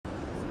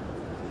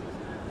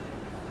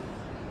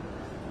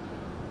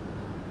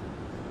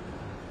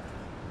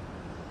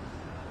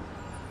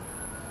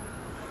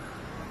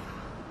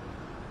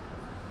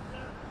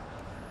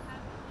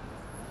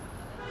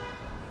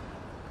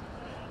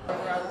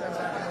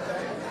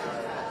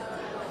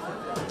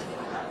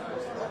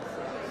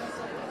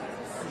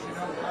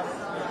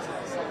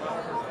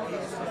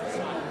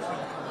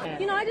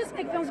I just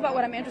make films about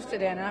what I'm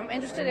interested in. And I'm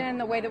interested in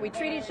the way that we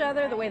treat each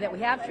other, the way that we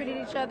have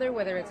treated each other,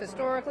 whether it's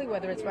historically,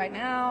 whether it's right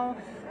now.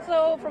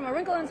 So from A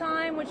Wrinkle in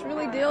Time, which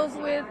really deals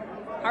with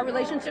our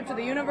relationship to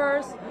the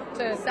universe,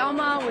 to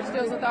Selma, which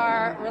deals with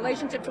our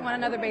relationship to one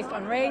another based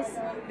on race.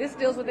 This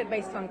deals with it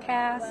based on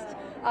caste.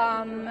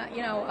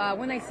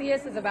 When They See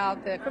Us is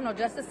about the criminal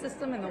justice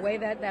system and the way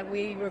that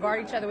we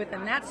regard each other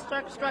within that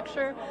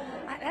structure.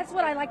 That's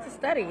what I like to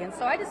study. And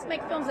so I just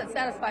make films that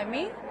satisfy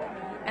me,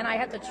 and I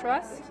have to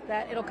trust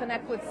that it'll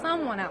connect with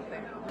someone out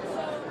there.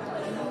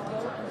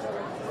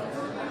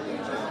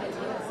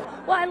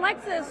 Well, I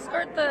like to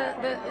skirt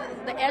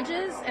the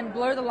edges and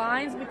blur the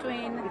lines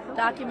between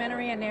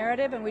documentary and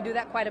narrative, and we do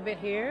that quite a bit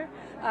here.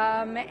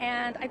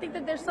 And I think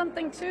that there's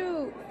something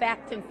to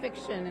fact and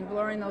fiction and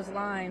blurring those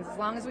lines. As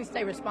long as we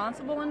stay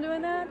responsible in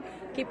doing that,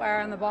 keep our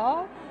eye on the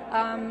ball,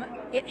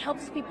 it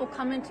helps people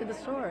come into the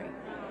story.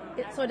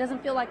 So it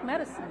doesn't feel like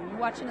medicine. You're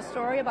watching a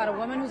story about a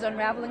woman who's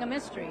unraveling a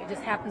mystery. It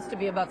just happens to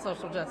be about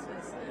social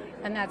justice.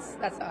 And that's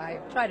how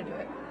I try to do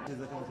it.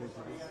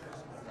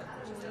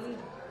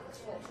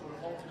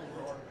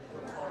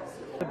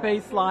 The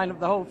baseline of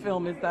the whole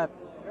film is that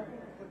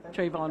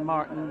Trayvon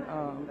Martin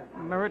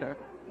murder.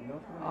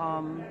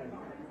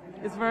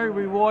 It's very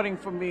rewarding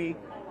for me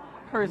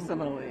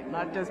personally,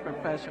 not just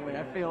professionally.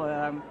 I feel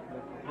that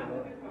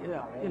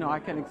I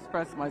can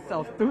express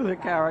myself through the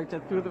character,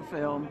 through the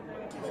film.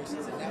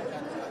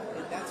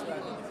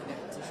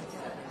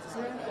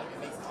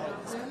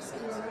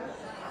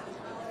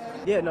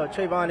 Yeah, no,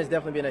 Trayvon has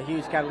definitely been a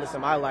huge catalyst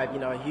in my life.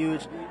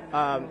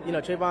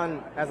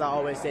 Trayvon, as I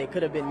always say,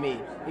 could have been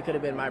me. He could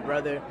have been my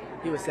brother.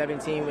 He was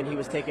 17 when he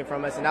was taken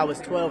from us, and I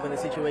was 12 when the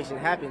situation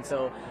happened.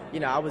 So,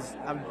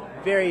 I'm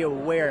very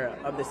aware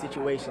of the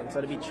situation. So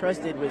to be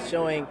trusted with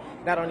showing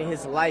not only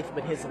his life,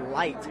 but his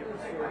light,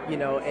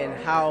 and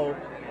how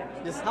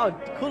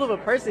cool of a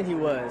person he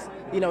was,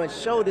 and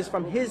show this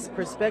from his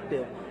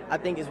perspective, I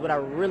think is what I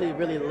really,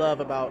 really love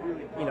about,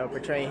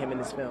 portraying him in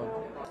this film.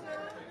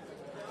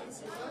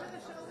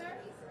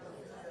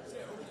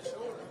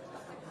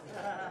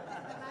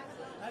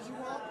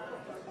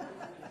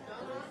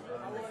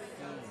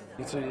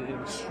 It's an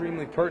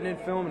extremely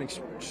pertinent film, an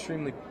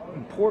extremely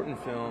important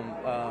film,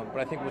 but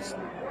I think what's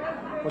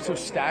so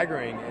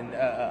staggering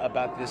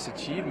about this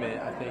achievement,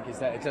 I think, is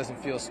that it doesn't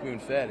feel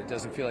spoon-fed. It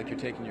doesn't feel like you're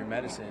taking your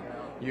medicine.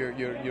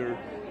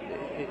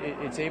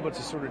 It's able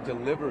to sort of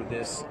deliver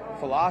this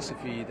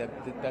philosophy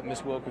that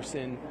Miss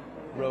Wilkerson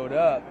wrote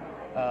up,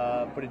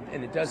 but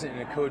it does it in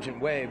a cogent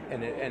way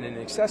and in an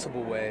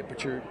accessible way.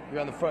 But you're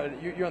on the foot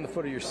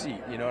of your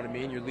seat. You know what I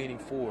mean? You're leaning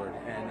forward,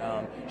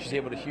 and she's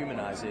able to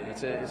humanize it.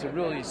 It's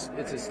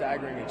a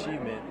staggering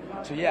achievement.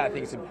 So yeah, I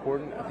think it's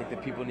important. I think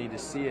that people need to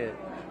see it.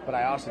 But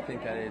I also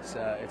think that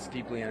it's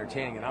deeply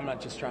entertaining, and I'm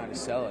not just trying to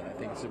sell it. I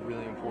think it's a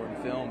really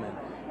important film, and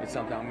it's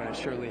something I'm going to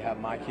surely have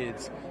my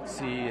kids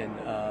see, and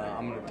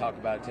I'm going to talk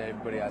about it to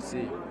everybody I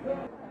see.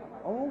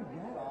 Oh,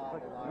 yes.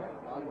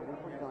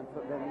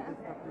 Then you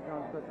just talk to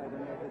John first. I don't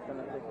know if it's going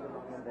to take it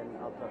long, and then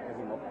I'll talk to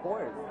him, of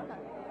course.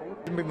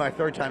 It'll be my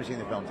third time seeing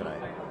the film tonight.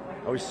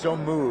 I was so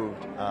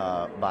moved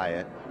by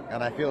it,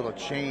 and I feel it'll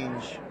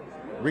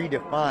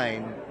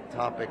redefine the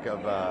topic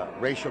of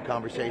racial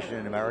conversation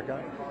in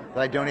America.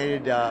 That I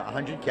donated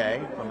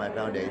 $100K from my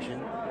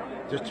foundation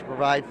just to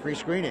provide free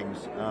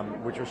screenings,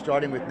 which we're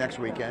starting with next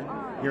weekend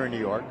here in New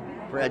York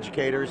for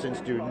educators and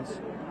students.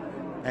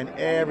 And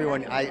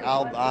everyone,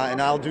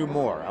 I'll do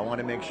more. I want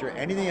to make sure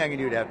anything I can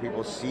do to have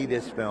people see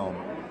this film.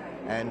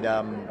 And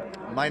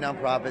my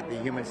nonprofit, the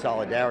Human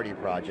Solidarity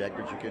Project,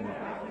 which you can,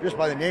 just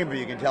by the name of it,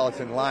 you can tell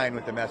it's in line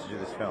with the message of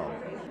this film.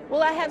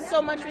 Well, I have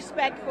so much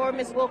respect for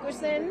Miss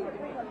Wilkerson.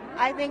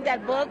 I think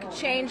that book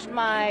changed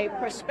my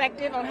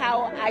perspective on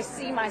how I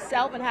see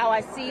myself and how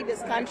I see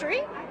this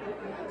country.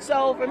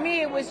 So for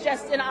me, it was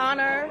just an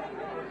honor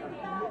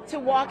to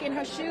walk in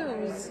her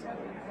shoes,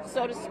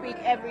 so to speak,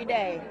 every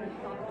day.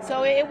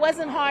 So it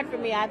wasn't hard for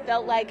me. I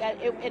felt like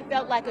it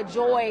felt like a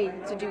joy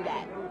to do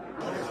that.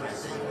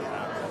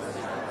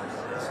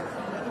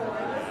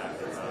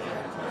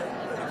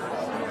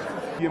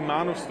 The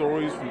amount of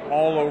stories from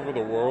all over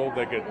the world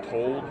that get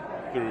told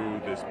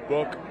through this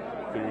book,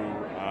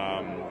 through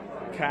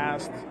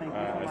Caste,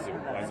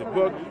 as a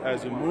book,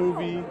 as a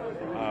movie,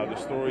 the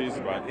stories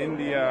about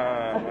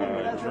India,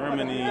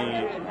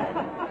 Germany.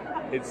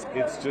 It's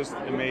just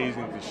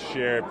amazing to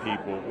share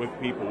with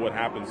people what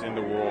happens in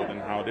the world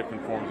and how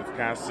different forms of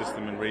caste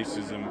system and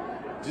racism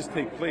just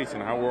take place,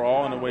 and how we're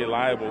all in a way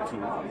liable to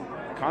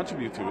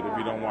contribute to it if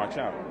we don't watch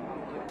out.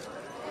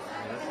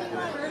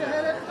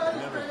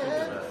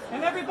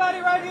 And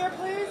everybody right here,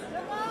 please.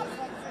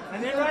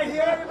 And then right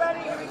here,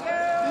 everybody. Here we go.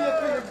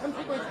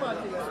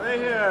 Right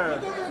here.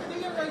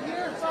 Right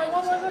here. Sorry,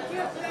 one more look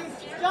here, please.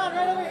 John,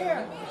 right over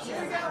here.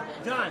 Here we go.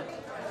 John.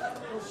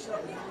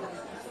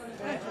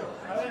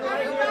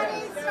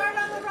 Everybody, start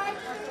on the right,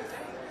 please.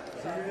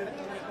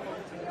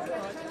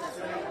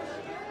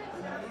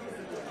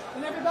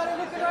 And everybody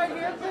looking right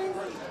here, please.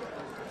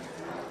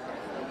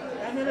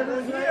 And then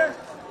everyone's here.